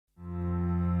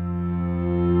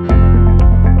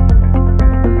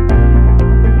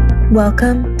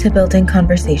Welcome to Building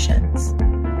Conversations,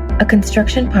 a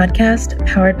construction podcast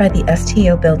powered by the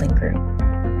STO Building Group.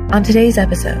 On today's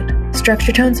episode,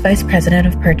 StructureTone's Vice President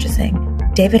of Purchasing,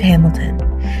 David Hamilton,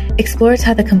 explores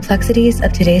how the complexities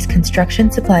of today's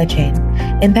construction supply chain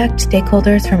impact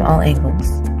stakeholders from all angles.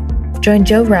 Join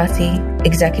Joe Rossi,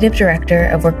 Executive Director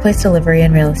of Workplace Delivery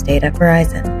and Real Estate at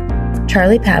Verizon,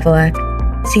 Charlie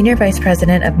Pavlak, Senior Vice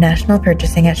President of National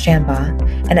Purchasing at Shambaugh,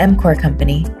 an EMCOR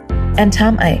company, and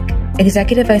Tom Ike,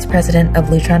 Executive Vice President of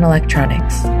Lutron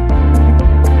Electronics.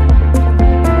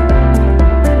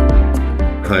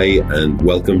 Hi, and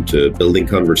welcome to Building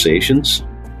Conversations,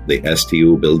 the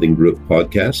STO Building Group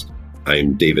podcast.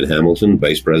 I'm David Hamilton,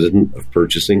 Vice President of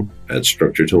Purchasing at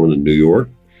StructureTone in New York.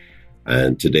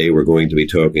 And today we're going to be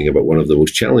talking about one of the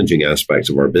most challenging aspects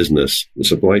of our business, the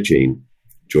supply chain.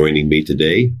 Joining me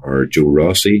today are Joe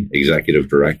Rossi, Executive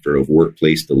Director of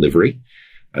Workplace Delivery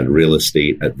and Real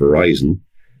Estate at Verizon,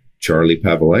 Charlie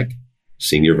Pavlak,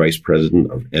 Senior Vice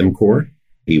President of EMCOR.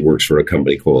 He works for a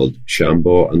company called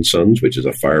Shambaugh & Sons, which is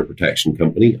a fire protection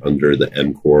company under the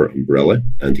EMCOR umbrella,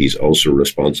 and he's also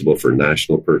responsible for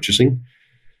national purchasing.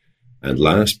 And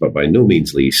last, but by no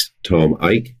means least, Tom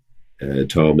Ike.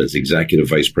 Tom is Executive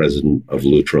Vice President of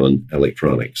Lutron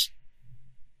Electronics.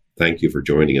 Thank you for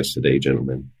joining us today,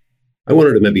 gentlemen. I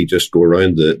wanted to maybe just go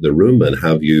around the room and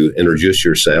have you introduce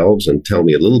yourselves and tell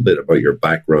me a little bit about your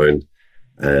background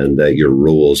and your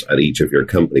roles at each of your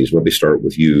companies. Maybe start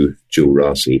with you, Joe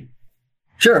Rossi.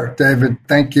 Sure, David.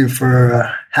 Thank you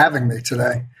for having me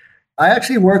today. I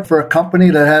actually work for a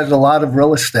company that has a lot of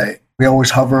real estate. We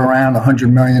always hover around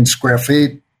 100 million square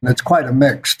feet, and it's quite a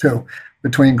mix, too,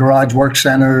 between garage work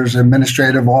centers,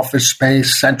 administrative office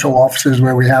space, central offices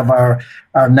where we have our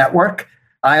network.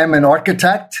 I am an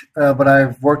architect, but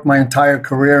I've worked my entire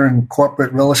career in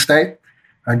corporate real estate.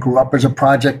 I grew up as a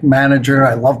project manager.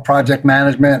 I love project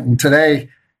management. And today,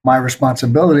 my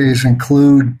responsibilities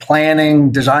include planning,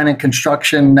 design, and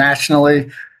construction nationally.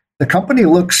 The company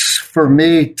looks for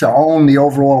me to own the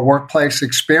overall workplace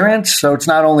experience. So it's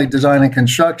not only design and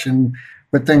construction,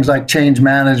 but things like change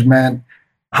management,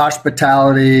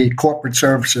 hospitality, corporate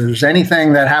services,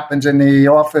 anything that happens in the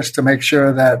office to make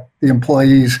sure that the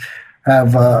employees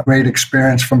have a great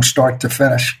experience from start to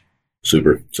finish.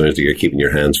 Super. Sounds like you're keeping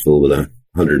your hands full with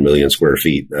 100 million square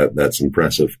feet. That's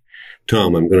impressive.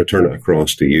 Tom, I'm going to turn it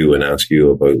across to you and ask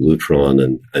you about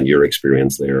Lutron and your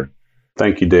experience there.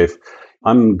 Thank you, Dave.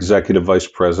 I'm Executive Vice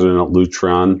President at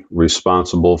Lutron,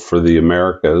 responsible for the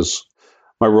Americas.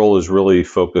 My role is really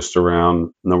focused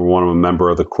around, number one, I'm a member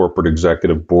of the Corporate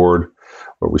Executive Board,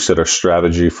 where we set our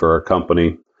strategy for our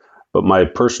company. But my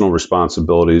personal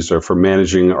responsibilities are for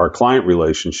managing our client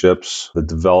relationships, the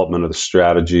development of the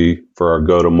strategy for our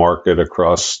go-to-market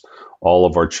across all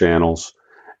of our channels,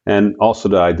 and also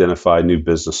to identify new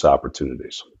business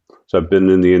opportunities. So I've been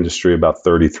in the industry about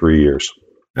 33 years.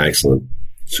 Excellent.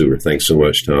 Super. Thanks so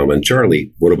much, Tom. And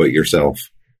Charlie, what about yourself?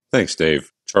 Thanks,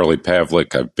 Dave. Charlie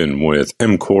Pavlak. I've been with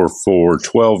EMCOR for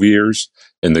 12 years,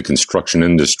 in the construction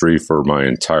industry for my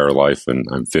entire life, and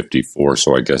I'm 54,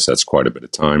 so I guess that's quite a bit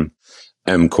of time.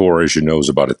 EMCOR, as you know, is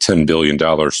about a $10 billion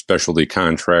specialty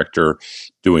contractor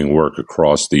doing work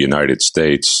across the United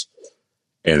States,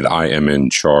 and I am in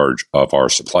charge of our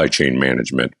supply chain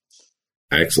management.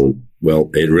 Excellent. Well,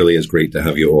 it really is great to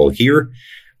have you all here.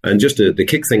 And just to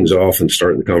kick things off and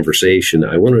start the conversation,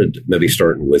 I wanted maybe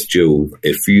starting with Joe,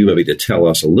 if you maybe to tell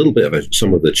us a little bit about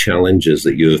some of the challenges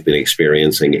that you have been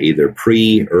experiencing, either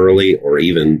early, or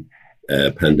even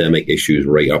pandemic issues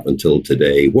right up until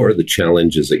today. What are the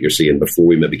challenges that you're seeing before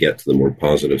we maybe get to the more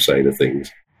positive side of things?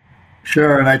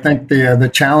 Sure. And I think the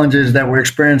challenges that we're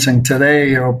experiencing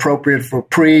today are appropriate for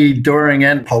during,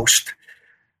 and post.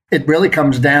 It really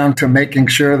comes down to making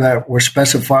sure that we're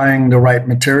specifying the right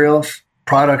materials,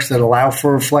 products that allow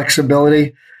for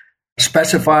flexibility,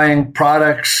 specifying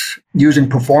products using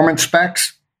performance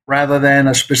specs rather than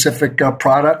a specific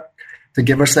product to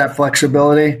give us that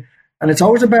flexibility. And it's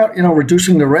always about,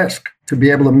 reducing the risk to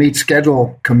be able to meet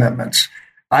schedule commitments.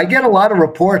 I get a lot of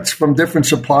reports from different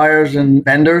suppliers and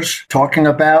vendors talking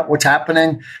about what's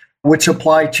happening with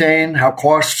supply chain, how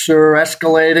costs are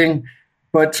escalating.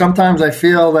 But sometimes I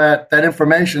feel that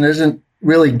information isn't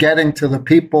really getting to the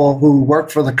people who work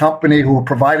for the company who are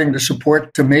providing the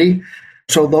support to me.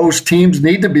 So those teams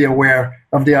need to be aware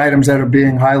of the items that are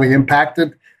being highly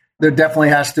impacted. There definitely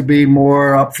has to be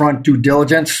more upfront due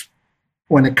diligence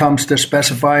when it comes to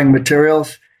specifying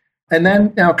materials. And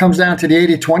then it comes down to the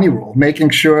 80-20 rule, making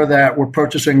sure that we're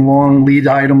purchasing long lead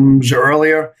items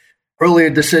earlier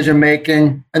decision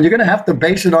making. And you're going to have to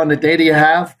base it on the data you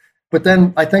have, But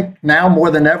then I think now more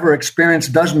than ever, experience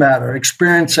does matter.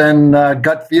 Experience and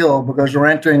gut feel, because we're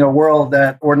entering a world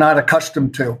that we're not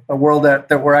accustomed to, a world that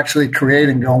we're actually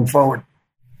creating going forward.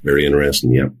 Very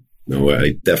interesting, yeah. No,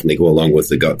 I definitely go along with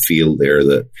the gut feel there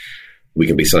that we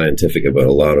can be scientific about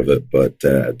a lot of it, but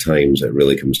at times it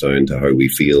really comes down to how we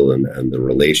feel and the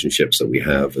relationships that we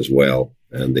have as well,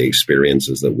 and the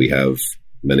experiences that we have,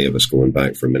 many of us going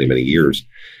back for many, many years.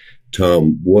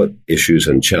 Tom, what issues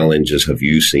and challenges have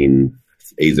you seen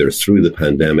either through the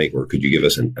pandemic, or could you give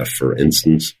us a for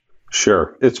instance?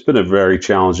 Sure. It's been a very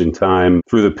challenging time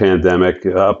through the pandemic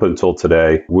up until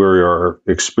today. We are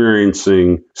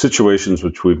experiencing situations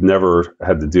which we've never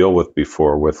had to deal with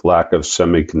before, with lack of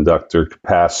semiconductor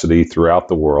capacity throughout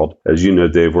the world. As you know,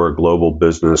 Dave, we're a global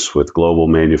business with global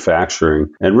manufacturing,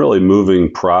 and really moving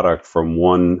product from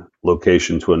one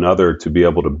location to another to be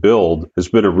able to build has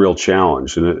been a real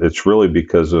challenge. And it's really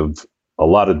because of a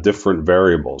lot of different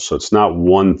variables. So it's not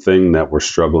one thing that we're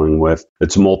struggling with.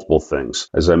 It's multiple things.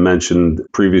 As I mentioned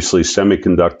previously,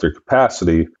 semiconductor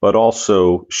capacity, but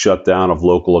also shutdown of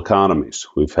local economies.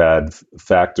 We've had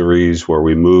factories where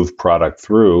we move product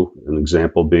through, an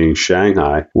example being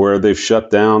Shanghai, where they've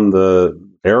shut down the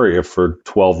area for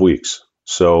 12 weeks.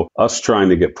 So us trying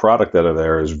to get product out of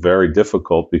there is very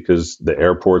difficult because the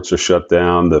airports are shut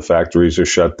down, the factories are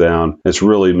shut down. It's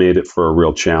really made it for a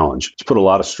real challenge. It's put a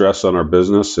lot of stress on our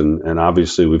business, and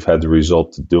obviously we've had the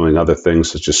result of doing other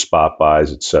things such as spot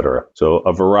buys, et cetera. So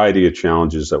a variety of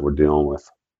challenges that we're dealing with.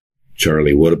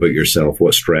 Charlie, what about yourself?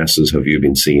 What stresses have you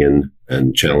been seeing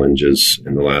and challenges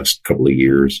in the last couple of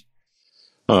years?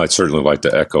 I'd certainly like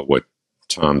to echo what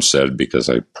Tom said, because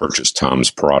I purchased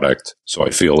Tom's product, so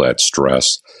I feel that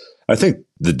stress. I think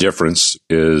the difference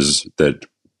is that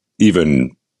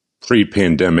even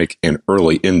pre-pandemic and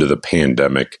early into the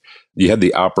pandemic, you had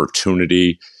the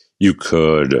opportunity. You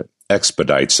could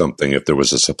expedite something if there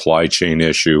was a supply chain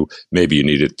issue. Maybe you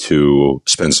needed to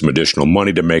spend some additional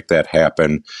money to make that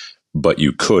happen, but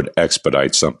you could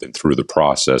expedite something through the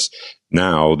process.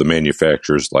 Now, the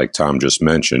manufacturers, like Tom just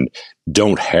mentioned,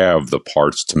 don't have the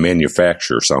parts to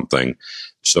manufacture something.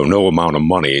 So no amount of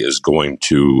money is going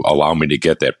to allow me to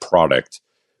get that product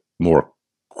more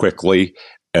quickly.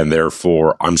 And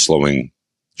therefore, I'm slowing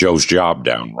Joe's job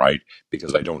down, right?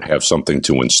 Because I don't have something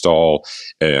to install.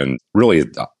 And really,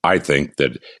 I think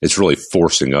that it's really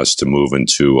forcing us to move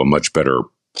into a much better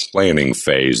planning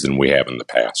phase than we have in the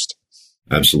past.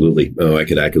 Absolutely. Oh, I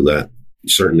could echo that.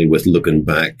 Certainly with looking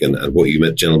back and what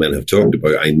you gentlemen have talked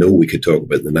about, I know we could talk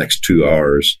about the next 2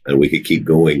 hours and we could keep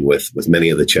going with many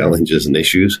of the challenges and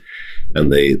issues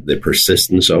and the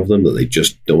persistence of them, that they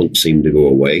just don't seem to go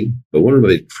away. But I wanted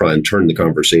to try and turn the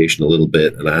conversation a little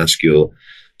bit and ask you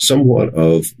somewhat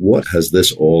of what has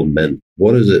this all meant?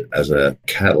 What is it as a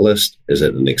catalyst? Is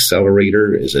it an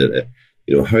accelerator? Is it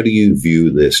how do you view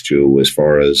this, Joe, as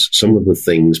far as some of the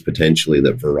things potentially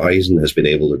that Verizon has been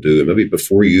able to do? And maybe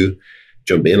before you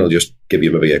jump in, I'll just give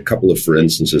you maybe a couple of, for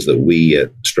instances, that we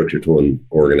at Structure Tone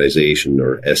Organization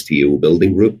or STO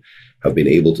Building Group have been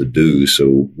able to do.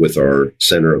 So with our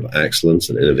Center of Excellence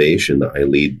and Innovation that I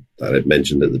lead, that I've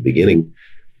mentioned at the beginning,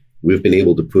 we've been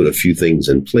able to put a few things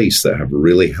in place that have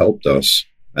really helped us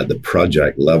at the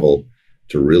project level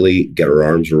to really get our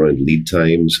arms around lead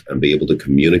times and be able to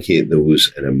communicate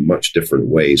those in a much different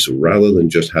way. So rather than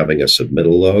just having a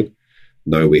submittal log,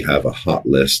 now we have a hot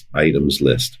list, items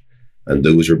list, and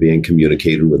those are being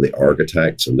communicated with the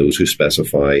architects and those who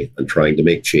specify and trying to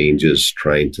make changes,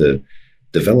 trying to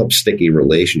develop sticky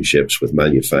relationships with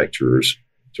manufacturers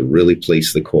to really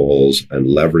place the calls and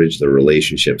leverage the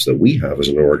relationships that we have as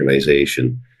an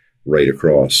organization right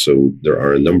across. So there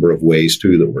are a number of ways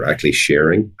too that we're actually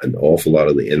sharing an awful lot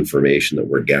of the information that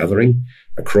we're gathering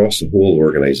across the whole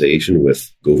organization,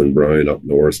 with Govan Brown up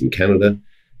north in Canada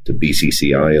to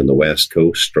BCCI on the West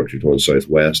Coast, Structure Tone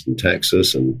Southwest in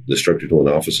Texas, and the Structure Tone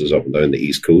offices up and down the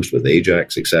East Coast with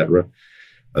Ajax, etc.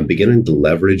 And beginning to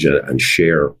leverage and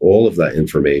share all of that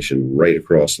information right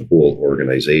across the whole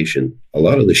organization. A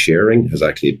lot of the sharing has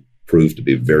actually proved to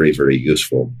be very, very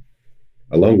useful.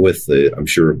 Along with I'm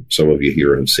sure some of you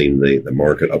here have seen the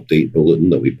market update bulletin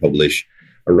that we publish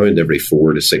around every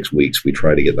 4 to 6 weeks. We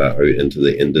try to get that out into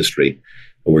the industry,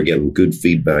 and we're getting good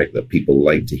feedback that people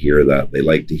like to hear that. They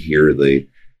like to hear the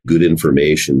good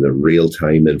information, the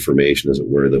real-time information, as it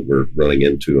were, that we're running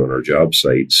into on our job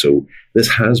site. So this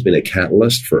has been a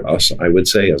catalyst for us, I would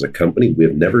say, as a company. We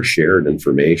have never shared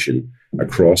information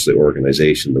across the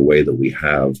organization the way that we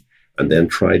have, and then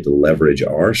tried to leverage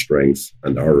our strength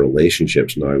and our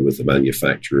relationships now with the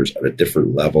manufacturers at a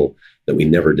different level that we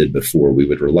never did before. We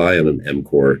would rely on an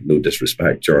MCOR, no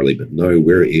disrespect, Charlie, but now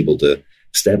we're able to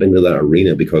step into that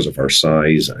arena because of our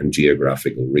size and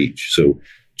geographical reach. So,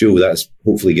 Joe, that's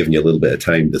hopefully given you a little bit of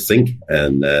time to think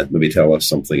and maybe tell us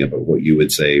something about what you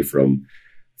would say from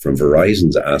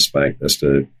Verizon's aspect as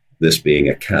to this being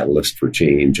a catalyst for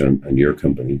change on your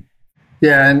company.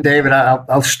 Yeah, and David,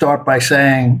 I'll start by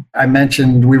saying I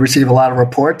mentioned we receive a lot of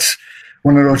reports.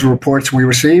 One of those reports we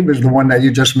receive is the one that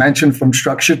you just mentioned from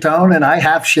StructureTone, and I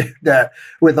have shared that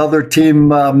with other team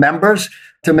members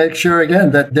to make sure, again,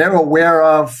 that they're aware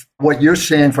of what you're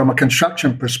seeing from a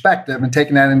construction perspective and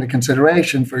taking that into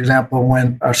consideration, for example,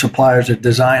 when our suppliers are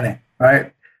designing,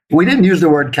 right? We didn't use the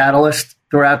word catalyst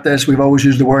throughout this. We've always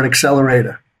used the word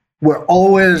accelerator. We're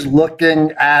always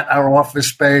looking at our office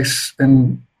space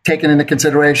and taking into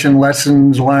consideration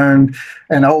lessons learned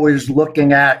and always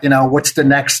looking at, what's the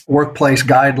next workplace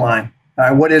guideline?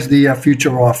 What is the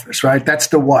future office, right? That's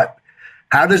the what.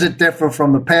 How does it differ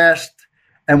from the past?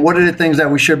 And what are the things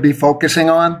that we should be focusing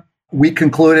on? We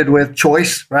concluded with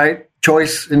choice, right?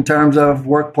 Choice in terms of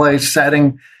workplace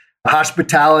setting,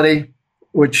 hospitality,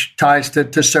 which ties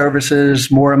to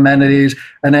services, more amenities,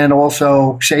 and then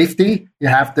also safety. You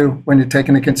have to, when you take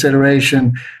into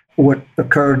consideration what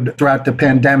occurred throughout the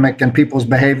pandemic and people's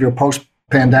behavior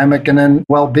post-pandemic, and then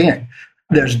well-being.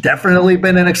 There's definitely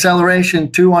been an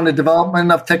acceleration, too, on the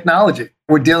development of technology.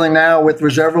 We're dealing now with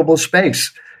reservable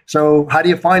space. So how do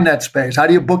you find that space? How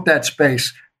do you book that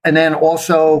space? And then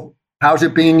also, how's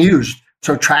it being used?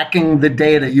 So tracking the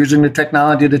data, using the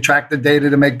technology to track the data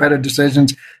to make better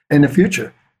decisions in the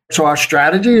future. So our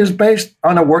strategy is based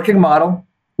on a working model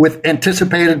with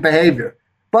anticipated behavior.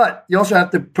 But you also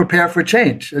have to prepare for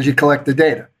change as you collect the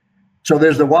data. So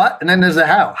there's the what, and then there's the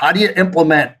how. How do you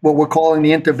implement what we're calling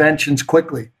the interventions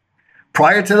quickly?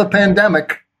 Prior to the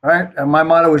pandemic, right, and my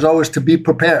motto is always to be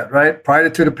prepared, right? Prior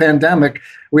to the pandemic,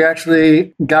 we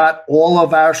actually got all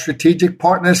of our strategic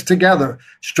partners together,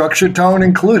 StructureTone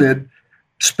included,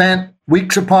 spent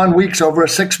weeks upon weeks over a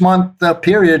 6-month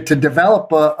period to develop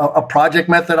a project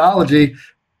methodology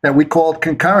that we called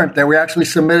Concurrent, that we actually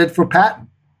submitted for patent.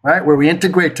 Right, where we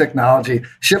integrate technology,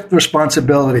 shift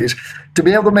responsibilities to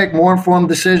be able to make more informed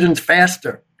decisions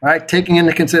faster, right? Taking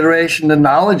into consideration the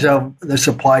knowledge of the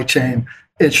supply chain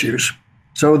issues.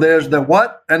 So there's the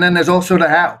what, and then there's also the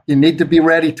how. You need to be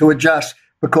ready to adjust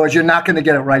because you're not going to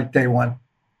get it right day one.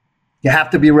 You have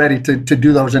to be ready to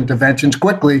do those interventions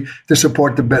quickly to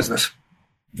support the business.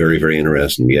 Very, very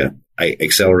interesting. Yeah.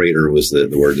 Accelerator was the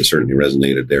word that certainly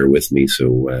resonated there with me.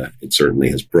 So it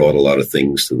certainly has brought a lot of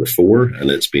things to the fore,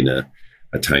 and it's been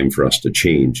a time for us to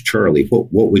change. Charlie,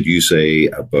 what would you say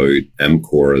about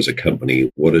EMCOR as a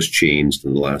company? What has changed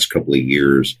in the last couple of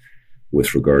years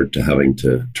with regard to having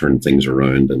to turn things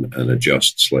around and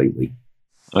adjust slightly?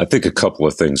 I think a couple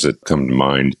of things that come to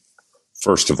mind.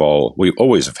 First of all, we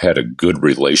always have had a good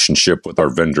relationship with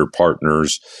our vendor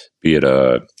partners, be it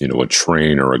a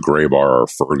Trane or a Graybar or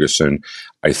Ferguson.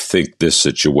 I think this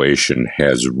situation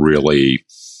has really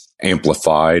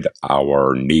amplified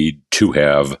our need to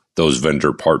have those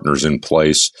vendor partners in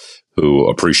place who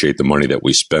appreciate the money that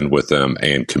we spend with them,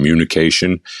 and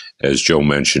communication, as Joe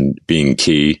mentioned, being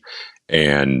key.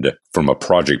 And from a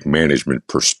project management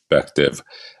perspective,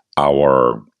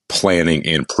 our planning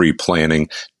and pre-planning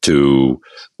to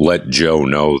let Joe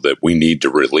know that we need to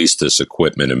release this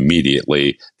equipment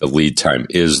immediately. The lead time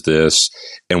is this,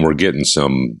 and we're getting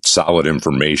some solid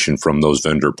information from those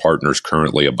vendor partners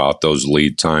currently about those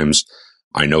lead times.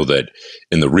 I know that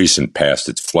in the recent past,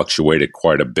 it's fluctuated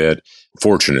quite a bit.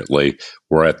 Fortunately,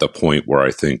 we're at the point where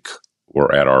I think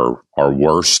we're at our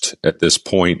worst at this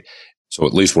point. So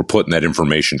at least we're putting that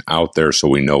information out there so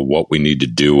we know what we need to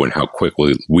do and how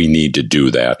quickly we need to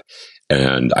do that.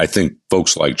 And I think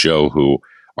folks like Joe, who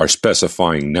are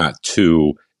specifying not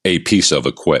to a piece of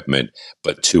equipment,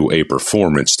 but to a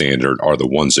performance standard, are the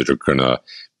ones that are going to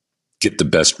get the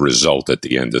best result at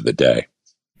the end of the day.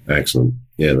 Excellent.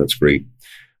 Yeah, that's great.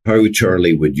 How,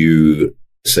 Charlie, would you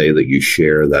say that you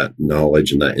share that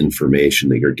knowledge and that information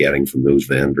that you're getting from those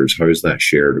vendors? How is that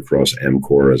shared across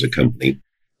EMCOR as a company?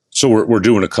 So we're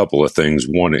doing a couple of things.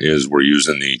 One is we're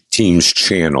using the Teams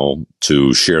channel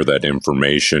to share that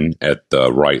information at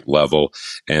the right level,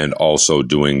 and also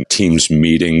doing Teams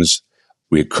meetings.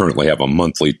 We currently have a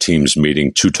monthly Teams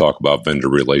meeting to talk about vendor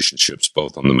relationships,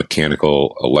 both on the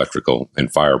mechanical, electrical,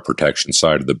 and fire protection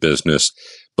side of the business.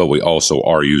 But we also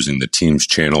are using the Teams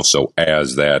channel. So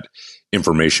as that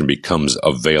information becomes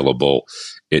available,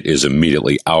 it is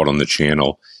immediately out on the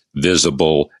channel,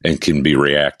 visible, and can be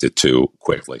reacted to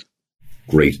quickly.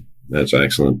 Great. That's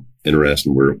excellent.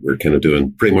 Interesting. We're kind of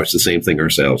doing pretty much the same thing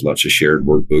ourselves. Lots of shared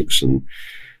workbooks and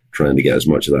trying to get as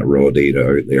much of that raw data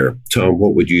out there. Tom,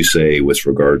 what would you say with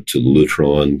regard to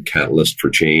Lutron, catalyst for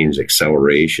change,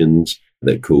 accelerations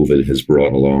that COVID has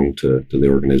brought along to the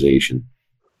organization?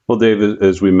 Well, David,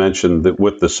 as we mentioned, that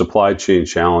with the supply chain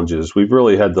challenges, we've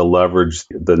really had to leverage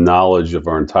the knowledge of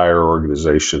our entire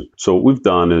organization. So what we've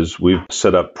done is we've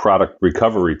set up product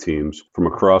recovery teams from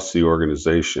across the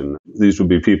organization. These would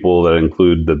be people that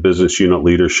include the business unit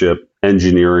leadership,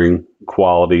 engineering,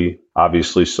 quality,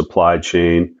 obviously supply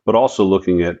chain, but also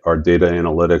looking at our data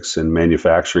analytics and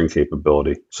manufacturing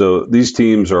capability. So these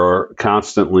teams are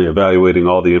constantly evaluating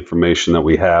all the information that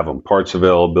we have on parts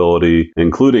availability,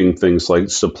 including things like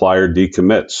supplier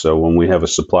decommits. So when we have a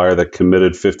supplier that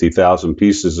committed 50,000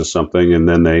 pieces of something and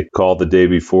then they call the day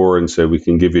before and say, we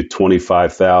can give you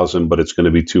 25,000, but it's going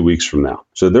to be 2 weeks from now.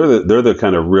 So they're the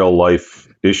kind of real life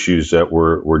issues that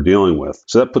we're dealing with.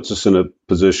 So that puts us in a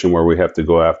position where we have to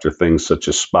go after things such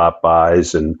as spot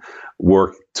buys and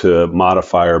work to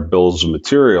modify our bills of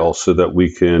material so that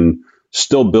we can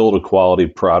still build a quality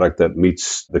product that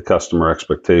meets the customer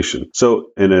expectation. So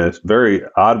in a very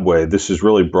odd way, this has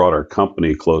really brought our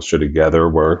company closer together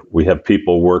where we have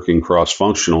people working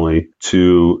cross-functionally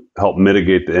to help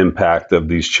mitigate the impact of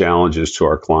these challenges to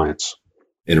our clients.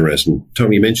 Interesting.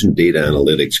 Tom, you mentioned data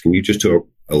analytics. Can you just talk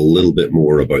a little bit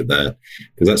more about that?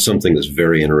 Because that's something that's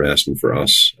very interesting for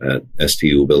us at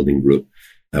STO Building Group,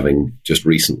 having just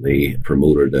recently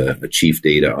promoted a chief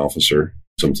data officer,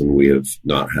 something we have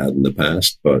not had in the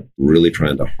past, but really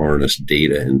trying to harness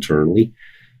data internally.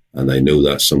 And I know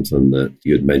that's something that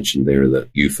you had mentioned there that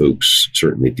you folks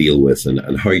certainly deal with,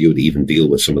 and how you would even deal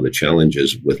with some of the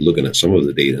challenges with looking at some of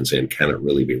the data and saying, can it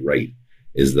really be right?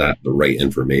 Is that the right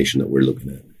information that we're looking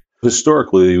at?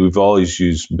 Historically, we've always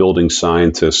used building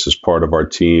scientists as part of our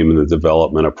team in the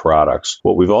development of products.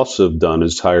 What we've also done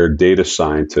is hired data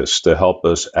scientists to help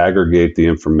us aggregate the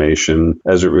information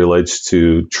as it relates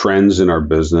to trends in our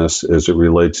business, as it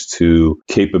relates to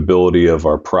capability of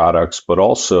our products, but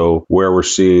also where we're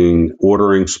seeing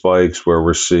ordering spikes, where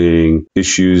we're seeing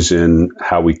issues in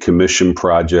how we commission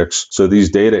projects. So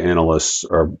these data analysts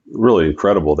are really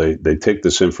incredible. They take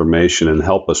this information and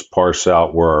help us parse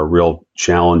out where our real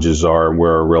challenges are and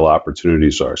where our real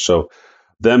opportunities are. So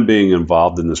them being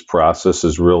involved in this process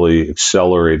has really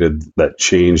accelerated that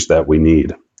change that we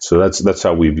need. So that's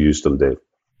how we've used them, Dave.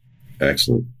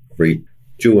 Excellent. Great.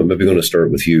 Joe, I'm maybe going to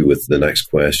start with you with the next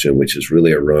question, which is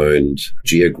really around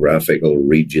geographical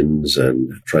regions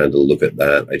and trying to look at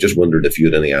that. I just wondered if you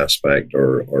had any aspect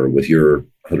or with your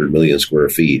 100 million square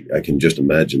feet, I can just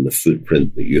imagine the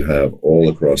footprint that you have all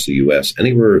across the U.S.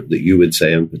 Anywhere that you would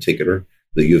say in particular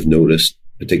that you've noticed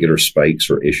particular spikes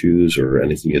or issues or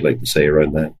anything you'd like to say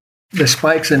around that? The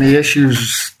spikes and the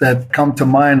issues that come to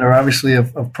mind are obviously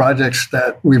of projects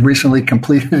that we've recently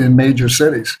completed in major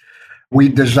cities. We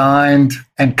designed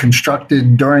and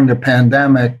constructed during the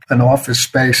pandemic an office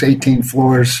space, 18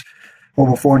 floors,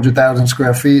 over 400,000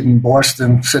 square feet in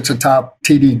Boston, sits atop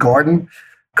TD Garden,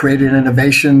 created an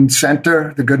innovation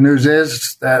center. The good news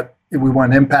is that we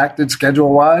weren't impacted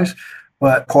schedule-wise,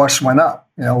 but costs went up.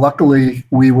 Luckily,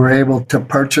 we were able to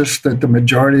purchase the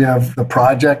majority of the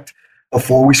project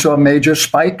before we saw major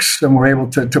spikes, and we're able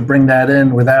to bring that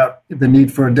in without the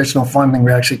need for additional funding.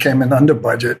 We actually came in under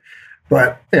budget.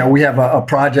 But we have a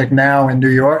project now in New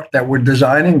York that we're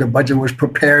designing. The budget was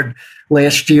prepared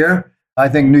last year. I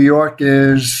think New York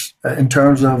is, in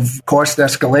terms of cost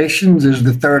escalations, is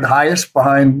the third highest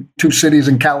behind two cities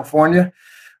in California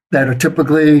that are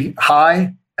typically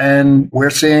high. And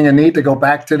we're seeing a need to go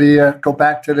back to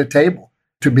the table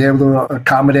to be able to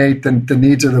accommodate the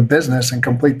needs of the business and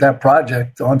complete that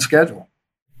project on schedule.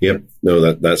 Yep.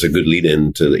 No, that's a good lead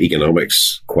in to the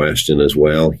economics question as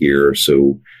well here.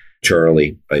 So,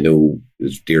 Charlie, I know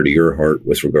it's dear to your heart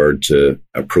with regard to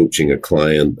approaching a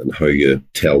client and how you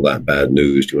tell that bad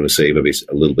news. Do you want to say maybe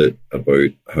a little bit about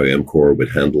how EMCOR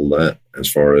would handle that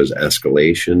as far as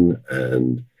escalation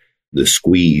and the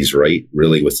squeeze, right?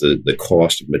 Really with the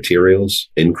cost of materials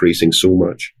increasing so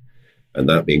much and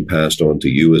that being passed on to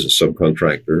you as a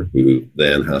subcontractor who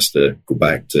then has to go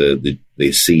back to the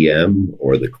CM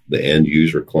or the end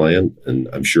user client. And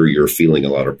I'm sure you're feeling a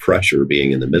lot of pressure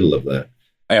being in the middle of that.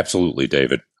 Absolutely,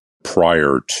 David.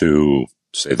 Prior to,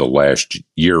 say, the last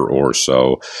year or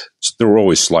so, there were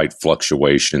always slight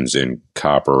fluctuations in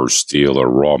copper or steel or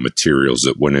raw materials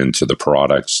that went into the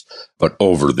products. But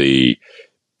over the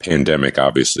pandemic,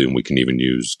 obviously, and we can even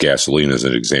use gasoline as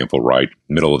an example, right?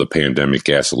 Middle of the pandemic,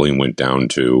 gasoline went down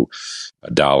to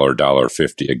 $1,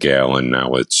 $1.50 a gallon.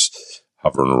 Now it's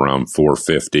hovering around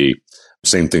 $4.50.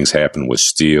 Same things happen with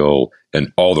steel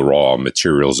and all the raw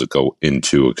materials that go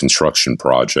into a construction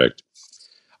project.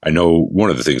 I know one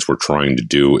of the things we're trying to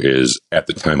do is at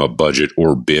the time of budget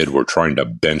or bid, we're trying to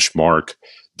benchmark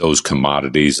those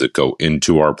commodities that go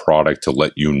into our product to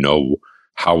let you know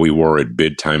how we were at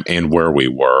bid time and where we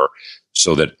were,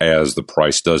 so that as the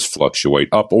price does fluctuate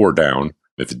up or down,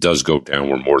 if it does go down,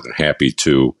 we're more than happy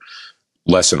to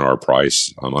lessen our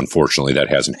price. Unfortunately, that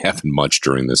hasn't happened much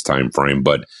during this time frame,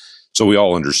 but so we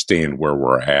all understand where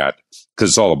we're at,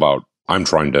 because it's all about, I'm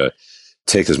trying to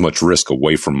take as much risk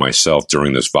away from myself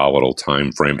during this volatile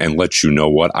time frame and let you know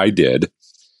what I did,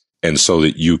 and so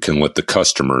that you can let the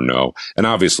customer know. And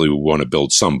obviously, we want to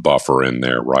build some buffer in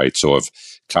there, right? So if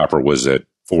copper was at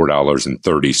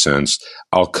 $4.30,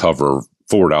 I'll cover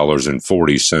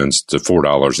 $4.40 to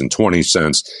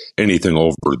 $4.20. Anything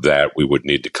over that, we would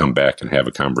need to come back and have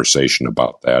a conversation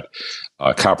about that.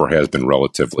 Copper has been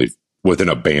relatively within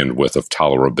a bandwidth of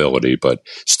tolerability, but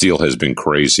steel has been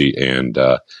crazy, and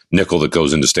nickel that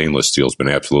goes into stainless steel has been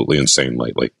absolutely insane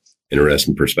lately.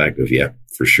 Interesting perspective. Yeah,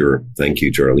 for sure. Thank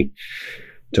you, Charlie.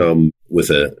 Tom,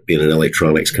 with being an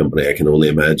electronics company, I can only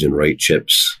imagine, right,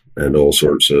 chips and all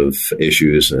sorts of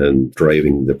issues and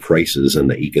driving the prices and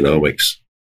the economics.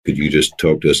 Could you just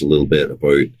talk to us a little bit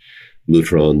about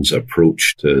Lutron's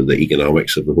approach to the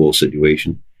economics of the whole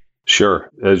situation? Sure.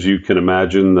 As you can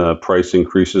imagine, the price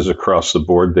increases across the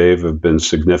board, Dave, have been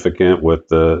significant with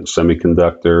the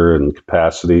semiconductor and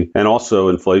capacity. And also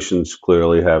inflation's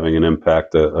clearly having an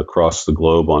impact across the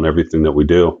globe on everything that we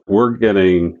do. We're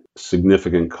getting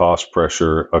significant cost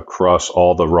pressure across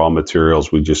all the raw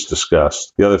materials we just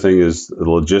discussed. The other thing is the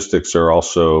logistics are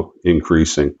also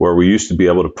increasing. Where we used to be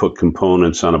able to put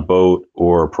components on a boat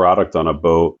or a product on a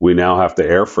boat, we now have to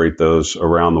air freight those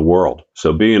around the world.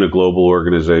 So being a global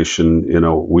organization,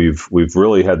 we've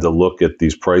really had to look at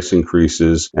these price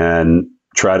increases and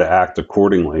try to act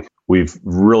accordingly. We've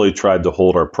really tried to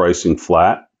hold our pricing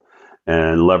flat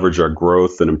and leverage our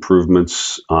growth and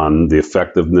improvements on the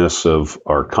effectiveness of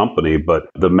our company. But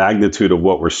the magnitude of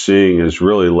what we're seeing has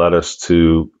really led us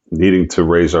to needing to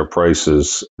raise our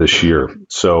prices this year.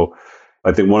 So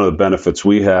I think one of the benefits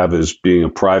we have is being a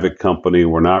private company.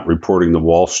 We're not reporting to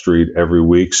Wall Street every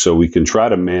week, so we can try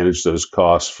to manage those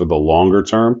costs for the longer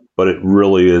term. But it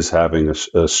really is having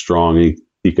a strong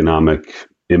economic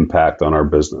impact on our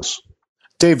business.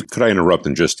 Dave, could I interrupt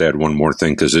and just add one more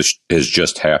thing? Because this has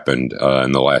just happened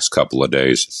in the last couple of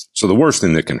days. So the worst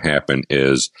thing that can happen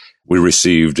is we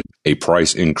received a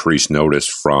price increase notice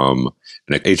from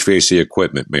an HVAC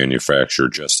equipment manufacturer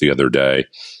just the other day,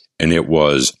 and it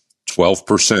was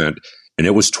 12%, and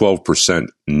it was 12%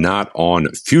 not on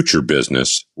future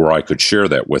business where I could share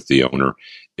that with the owner.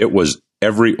 It was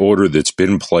every order that's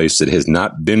been placed that has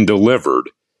not been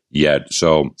delivered yet.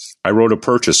 So I wrote a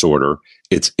purchase order.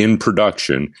 It's in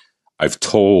production. I've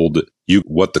told you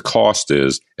what the cost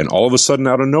is. And all of a sudden,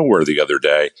 out of nowhere the other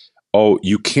day, oh,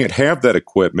 you can't have that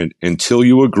equipment until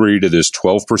you agree to this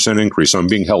 12% increase. I'm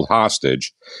being held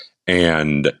hostage.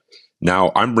 And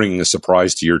now I'm bringing a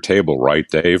surprise to your table, right,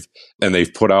 Dave? And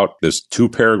they've put out this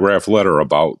 2-paragraph letter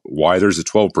about why there's a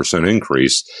 12%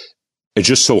 increase. It's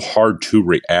just so hard to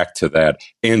react to that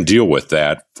and deal with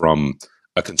that from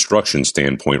a construction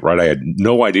standpoint, right? I had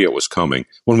no idea it was coming.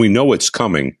 When we know it's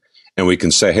coming and we can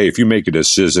say, hey, if you make a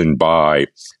decision by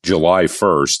July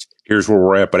 1st, here's where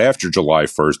we're at. But after July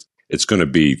 1st, it's going to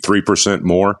be 3%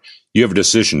 more. You have a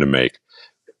decision to make.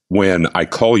 When I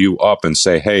call you up and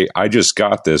say, hey, I just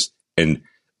got this and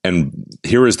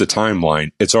here is the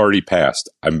timeline, it's already passed.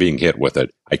 I'm being hit with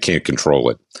it. I can't control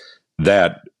it.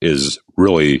 That is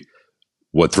really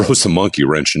what throws the monkey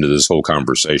wrench into this whole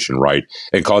conversation, right?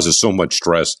 And causes so much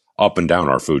stress up and down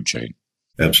our food chain.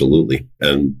 Absolutely.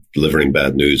 And delivering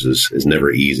bad news is never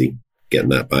easy. Getting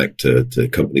that back to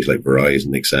companies like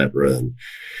Verizon, et cetera. And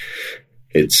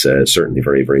it's certainly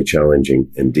very, very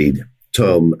challenging indeed.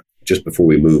 Tom, just before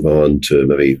we move on to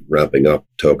maybe wrapping up,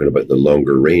 talking about the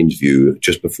longer range view,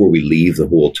 just before we leave the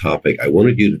whole topic, I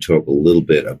wanted you to talk a little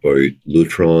bit about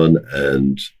Lutron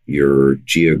and your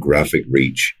geographic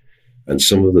reach and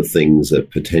some of the things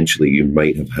that potentially you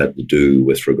might have had to do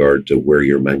with regard to where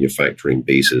your manufacturing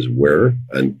bases were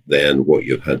and then what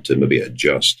you've had to maybe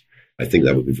adjust. I think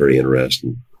that would be very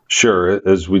interesting. Sure.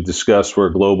 As we discussed, we're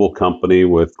a global company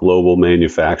with global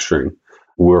manufacturing.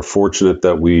 We're fortunate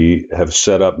that we have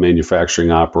set up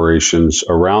manufacturing operations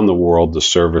around the world to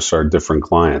service our different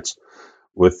clients.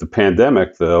 With the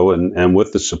pandemic, though, and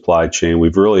with the supply chain,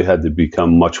 we've really had to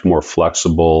become much more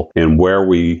flexible in where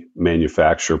we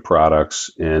manufacture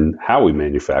products and how we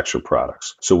manufacture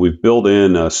products. So we've built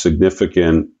in a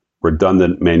significant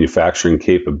redundant manufacturing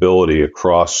capability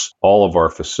across all of our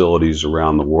facilities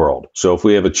around the world. So if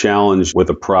we have a challenge with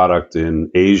a product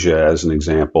in Asia, as an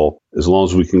example, as long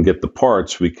as we can get the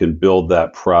parts, we can build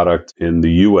that product in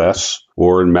the U.S.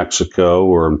 or in Mexico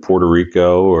or in Puerto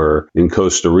Rico or in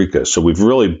Costa Rica. So we've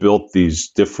really built these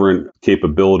different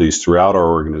capabilities throughout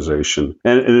our organization.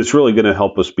 And it's really going to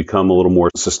help us become a little more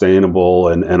sustainable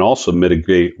and also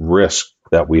mitigate risk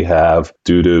that we have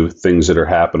due to things that are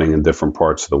happening in different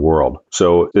parts of the world.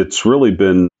 So it's really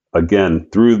been, again,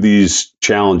 through these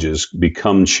challenges,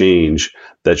 become change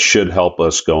that should help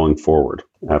us going forward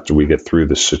after we get through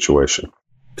this situation.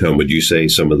 Tom, would you say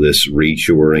some of this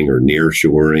reshoring or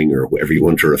nearshoring or whatever you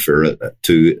want to refer it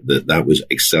to, that was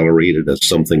accelerated as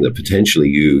something that potentially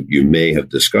you may have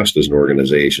discussed as an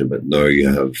organization, but now you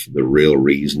have the real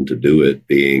reason to do it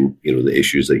being, the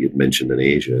issues that you'd mentioned in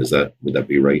Asia? Would that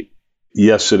be right?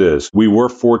 Yes, it is. We were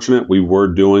fortunate. We were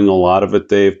doing a lot of it,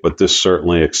 Dave, but this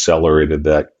certainly accelerated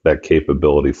that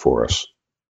capability for us.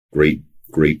 Great.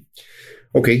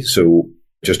 Okay, so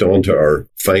just on to our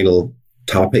final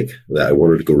topic that I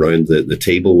wanted to go around the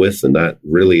table with, and that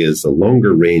really is the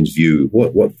longer range view.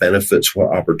 What benefits,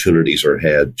 what opportunities are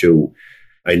ahead? Joe,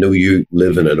 I know you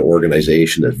live in an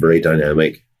organization that's very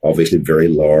dynamic, obviously very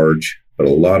large, but a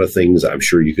lot of things I'm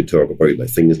sure you could talk about, like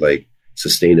things like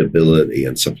sustainability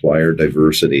and supplier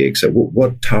diversity, except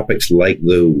what topics like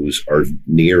those are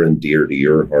near and dear to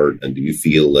your heart? And do you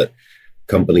feel that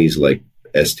companies like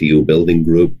STO Building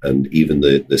Group and even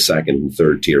the second and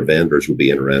third tier vendors would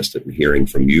be interested in hearing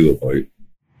from you about?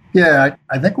 Yeah,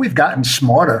 I think we've gotten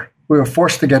smarter. We were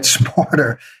forced to get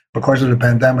smarter because of the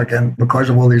pandemic and because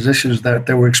of all these issues that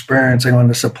they were experiencing on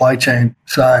the supply chain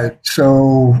side.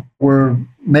 So we're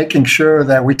making sure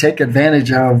that we take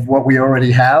advantage of what we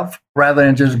already have rather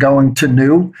than just going to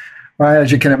new. Right?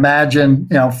 As you can imagine,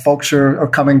 folks are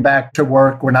coming back to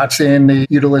work. We're not seeing the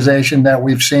utilization that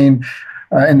we've seen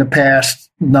in the past,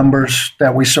 numbers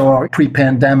that we saw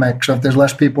pre-pandemic. So if there's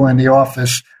less people in the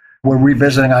office, we're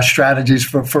revisiting our strategies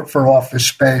for office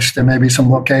space. There may be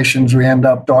some locations we end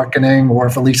up darkening, or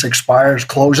if a lease expires,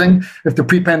 closing. If the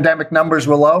pre-pandemic numbers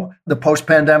were low, the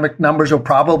post-pandemic numbers will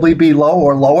probably be low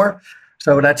or lower.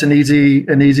 So that's an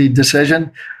easy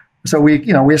decision. So we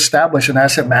establish an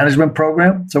asset management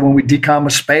program. So when we decom a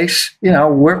space,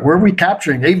 we're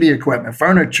recapturing AV equipment,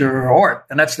 furniture, art,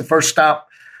 and that's the first stop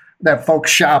that folks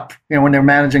shop, when they're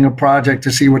managing a project,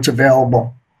 to see what's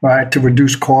available, right, to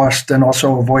reduce cost and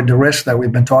also avoid the risk that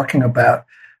we've been talking about.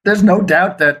 There's no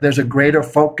doubt that there's a greater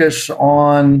focus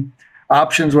on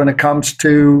options when it comes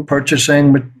to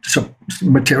purchasing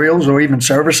materials or even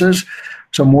services.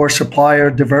 So more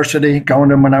supplier diversity, going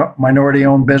to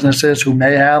minority-owned businesses who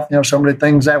may have, some of the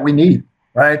things that we need,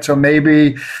 right? So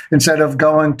maybe instead of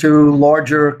going to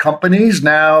larger companies,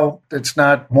 now it's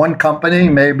not one company,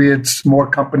 maybe it's more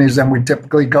companies than we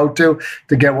typically go to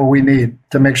get what we need,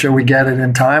 to make sure we get it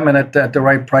in time and at the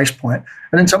right price point.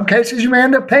 And in some cases, you may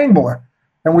end up paying more,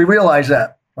 and we realize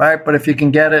that, right? But if you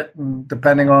can get it,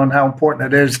 depending on how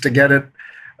important it is to get it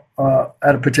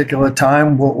at a particular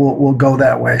time, we'll go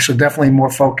that way. So definitely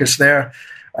more focus there.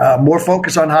 More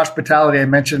focus on hospitality. I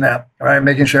mentioned that, right?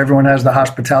 Making sure everyone has the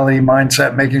hospitality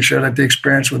mindset, making sure that the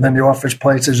experience within the office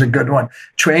place is a good one.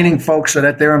 Training folks so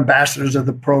that they're ambassadors of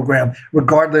the program,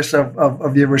 regardless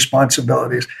of your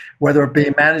responsibilities, whether it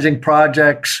be managing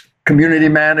projects, community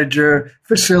manager,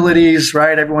 facilities,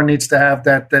 right? Everyone needs to have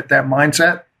that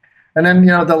mindset. And then,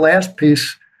 the last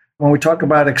piece, when we talk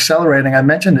about accelerating, I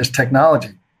mentioned this technology.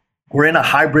 We're in a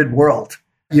hybrid world.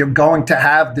 You're going to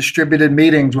have distributed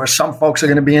meetings where some folks are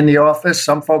going to be in the office,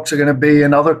 some folks are going to be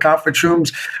in other conference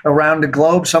rooms around the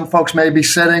globe. Some folks may be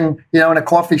sitting, in a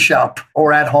coffee shop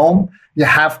or at home. You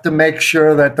have to make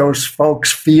sure that those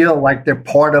folks feel like they're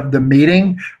part of the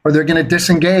meeting, or they're going to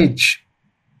disengage.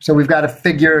 So we've got to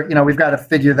figure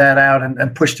that out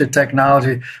and push the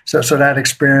technology so that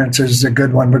experience is a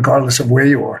good one, regardless of where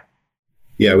you are.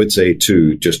 Yeah, I would say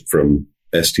too, just from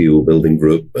STO Building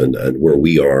Group and where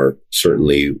we are,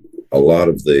 certainly a lot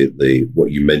of the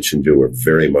what you mentioned, Joe, are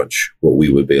very much what we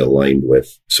would be aligned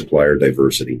with: supplier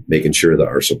diversity, making sure that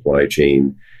our supply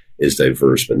chain is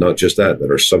diverse, but not just that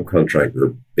our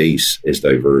subcontractor base is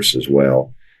diverse as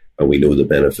well. And we know the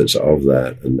benefits of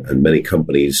that. And many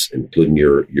companies, including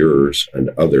yours and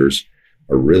others,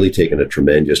 are really taking a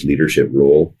tremendous leadership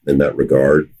role in that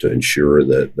regard to ensure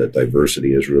that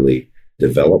diversity is really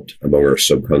developed among our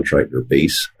subcontractor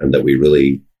base, and that we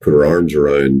really put our arms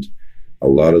around a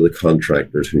lot of the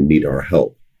contractors who need our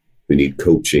help, who need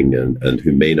coaching and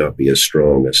who may not be as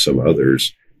strong as some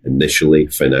others initially,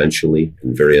 financially,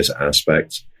 in various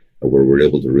aspects, and where we're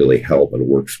able to really help and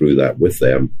work through that with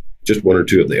them Just one or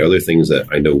two of the other things that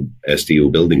I know STO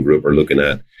Building Group are looking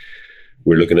at.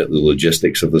 We're looking at the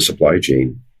logistics of the supply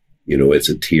chain. It's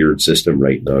a tiered system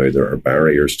right now. There are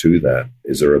barriers to that.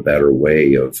 Is there a better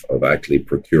way of actually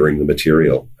procuring the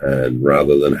material? And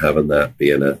rather than having that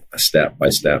being a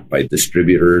step-by-step by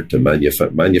distributor to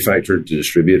manufacturer to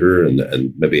distributor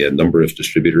and maybe a number of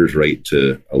distributors right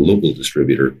to a local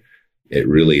distributor, it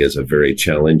really is a very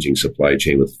challenging supply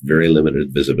chain with very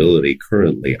limited visibility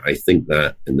currently. I think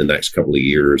that in the next couple of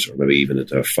years, or maybe even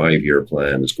into a 5-year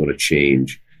plan, is going to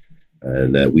change.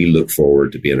 And we look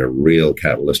forward to being a real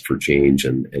catalyst for change,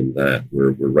 and that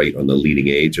we're right on the leading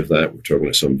edge of that. We're talking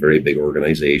to some very big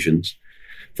organizations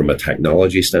from a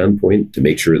technology standpoint to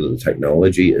make sure that the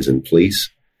technology is in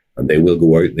place, and they will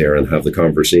go out there and have the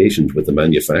conversations with the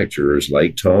manufacturers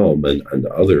like Tom and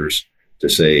others to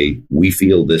say, we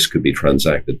feel this could be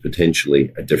transacted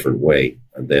potentially a different way.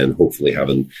 And then hopefully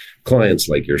having clients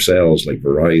like yourselves, like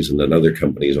Verizon and other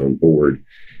companies on board,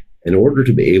 in order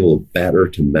to be able better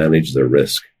to manage the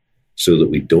risk so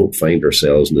that we don't find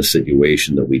ourselves in the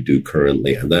situation that we do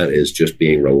currently. And that is just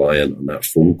being reliant on that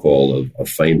phone call of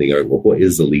finding out, well, what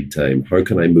is the lead time? How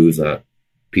can I move that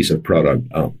piece of product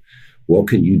up? What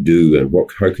can you do? And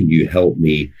how can you help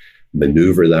me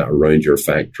maneuver that around your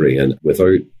factory? And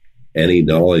without any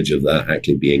knowledge of that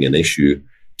actually being an issue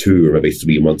 2 or maybe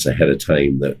 3 months ahead of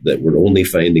time, that we're only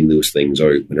finding those things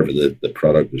out whenever the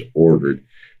product is ordered,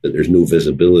 that there's no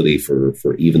visibility for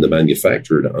even the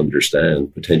manufacturer to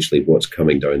understand potentially what's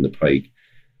coming down the pike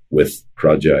with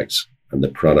projects and the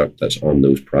product that's on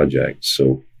those projects.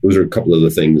 So those are a couple of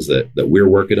the things that we're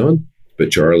working on.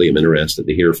 But Charlie, I'm interested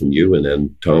to hear from you, and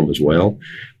then Tom as well,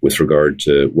 with regard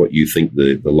to what you think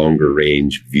the longer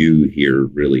range view here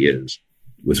really is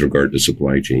with regard to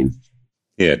supply chain.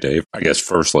 Yeah, Dave, I guess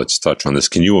first let's touch on this.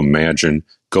 Can you imagine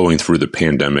going through the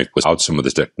pandemic without some of the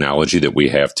technology that we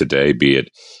have today, be it,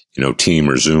 Team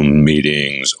or Zoom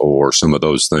meetings or some of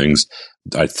those things?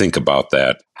 I think about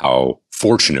that, how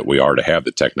fortunate we are to have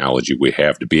the technology we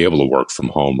have to be able to work from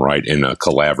home, right, in a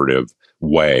collaborative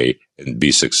way and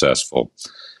be successful.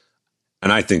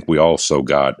 And I think we also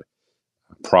got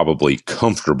probably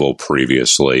comfortable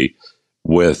previously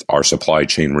with our supply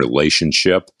chain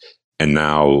relationship. And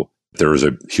now there is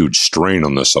a huge strain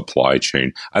on the supply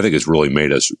chain. I think it's really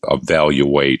made us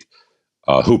evaluate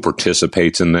who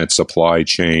participates in that supply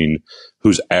chain,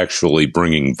 who's actually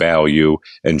bringing value.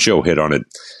 And Joe hit on it.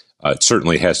 It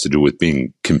certainly has to do with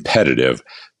being competitive,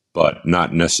 but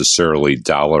not necessarily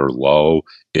dollar low.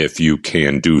 If you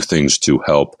can do things to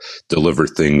help deliver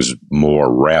things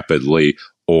more rapidly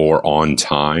or on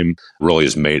time, really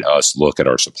has made us look at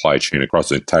our supply chain across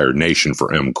the entire nation for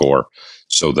EMCOR,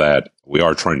 so that we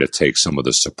are trying to take some of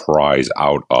the surprise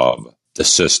out of the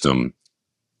system,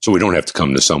 so we don't have to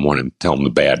come to someone and tell them the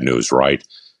bad news, right?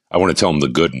 I want to tell them the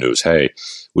good news. Hey,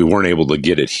 we weren't able to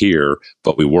get it here,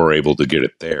 but we were able to get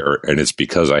it there. And it's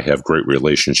because I have great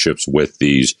relationships with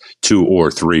these 2 or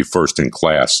 3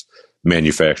 first-in-class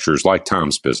manufacturers like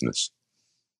Tom's business.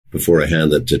 Before I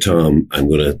hand it to Tom, I'm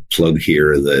going to plug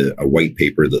here a white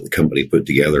paper that the company put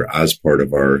together as part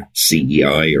of our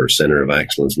CEI, or Center of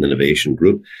Excellence and Innovation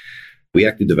Group. We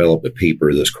actually developed a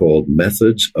paper that's called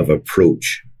Methods of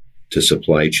Approach to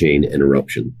Supply Chain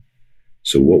Interruption.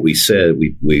 So what we said,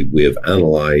 we have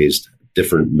analyzed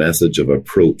different methods of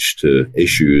approach to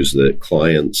issues that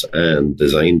clients and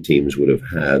design teams would have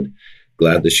had.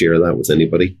 Glad to share that with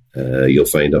anybody. You'll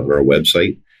find it on our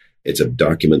website. It's a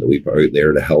document that we put out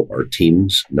there to help our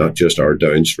teams, not just our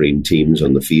downstream teams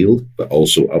on the field, but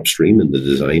also upstream in the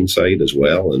design side as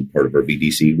well, and part of our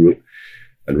VDC group.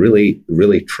 And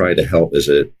really try to help. Is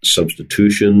it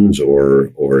substitutions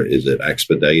or is it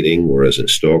expediting or is it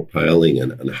stockpiling?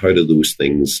 And how do those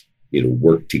things,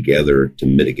 work together to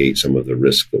mitigate some of the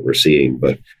risk that we're seeing?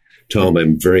 But Tom,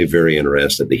 I'm very, very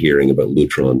interested to hearing about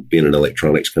Lutron. Being an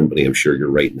electronics company, I'm sure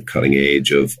you're right in the cutting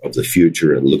edge of the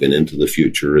future and looking into the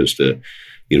future as to,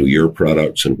 your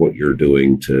products and what you're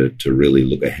doing to really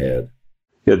look ahead.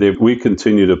 Yeah, Dave, we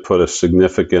continue to put a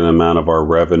significant amount of our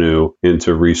revenue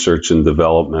into research and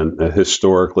development.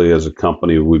 Historically, as a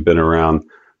company, we've been around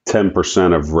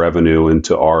 10% of revenue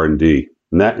into R&D.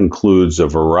 And that includes a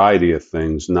variety of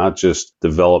things, not just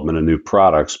development of new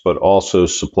products, but also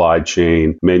supply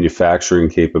chain, manufacturing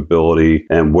capability,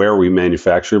 and where we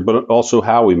manufacture, but also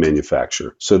how we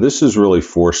manufacture. So this has really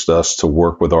forced us to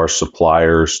work with our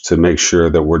suppliers to make sure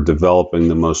that we're developing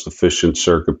the most efficient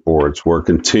circuit boards. We're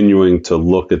continuing to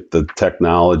look at the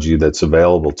technology that's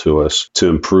available to us to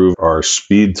improve our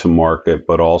speed to market,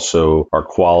 but also our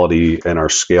quality and our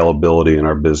scalability in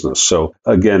our business. So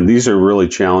again, these are really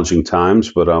challenging times.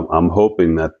 times, but I'm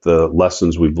hoping that the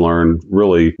lessons we've learned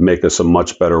really make us a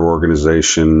much better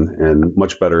organization and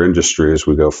much better industry as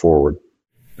we go forward.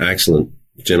 Excellent.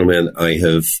 Gentlemen, I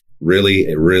have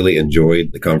really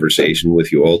enjoyed the conversation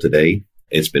with you all today.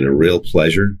 It's been a real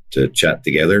pleasure to chat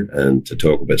together and to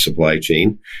talk about supply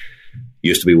chain.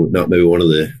 Used to be not maybe one of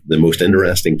the most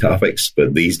interesting topics,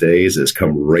 but these days it's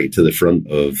come right to the front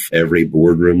of every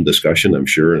boardroom discussion, I'm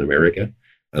sure, in America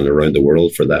and around the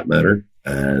world for that matter.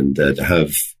 And to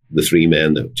have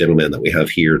the gentlemen that we have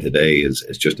here today is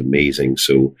just amazing.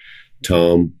 So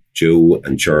Tom, Joe,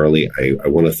 and Charlie, I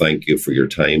want to thank you for your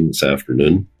time this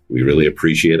afternoon. We really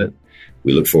appreciate it.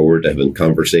 We look forward to having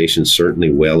conversations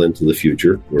certainly well into the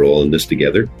future. We're all in this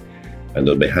together. And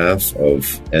on behalf of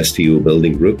STO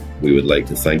Building Group, we would like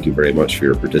to thank you very much for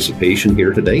your participation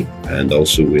here today. And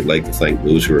also we'd like to thank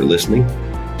those who are listening.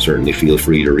 Certainly feel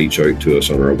free to reach out to us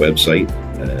on our website,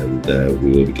 and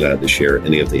we will be glad to share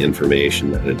any of the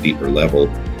information at a deeper level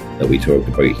that we talked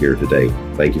about here today.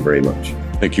 Thank you very much.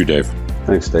 Thank you, Dave.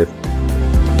 Thanks, Dave.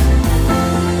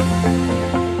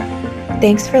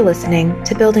 Thanks for listening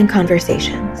to Building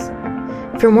Conversations.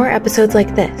 For more episodes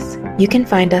like this, you can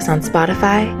find us on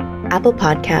Spotify, Apple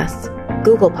Podcasts,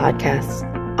 Google Podcasts,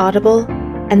 Audible,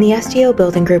 and the STO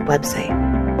Building Group website.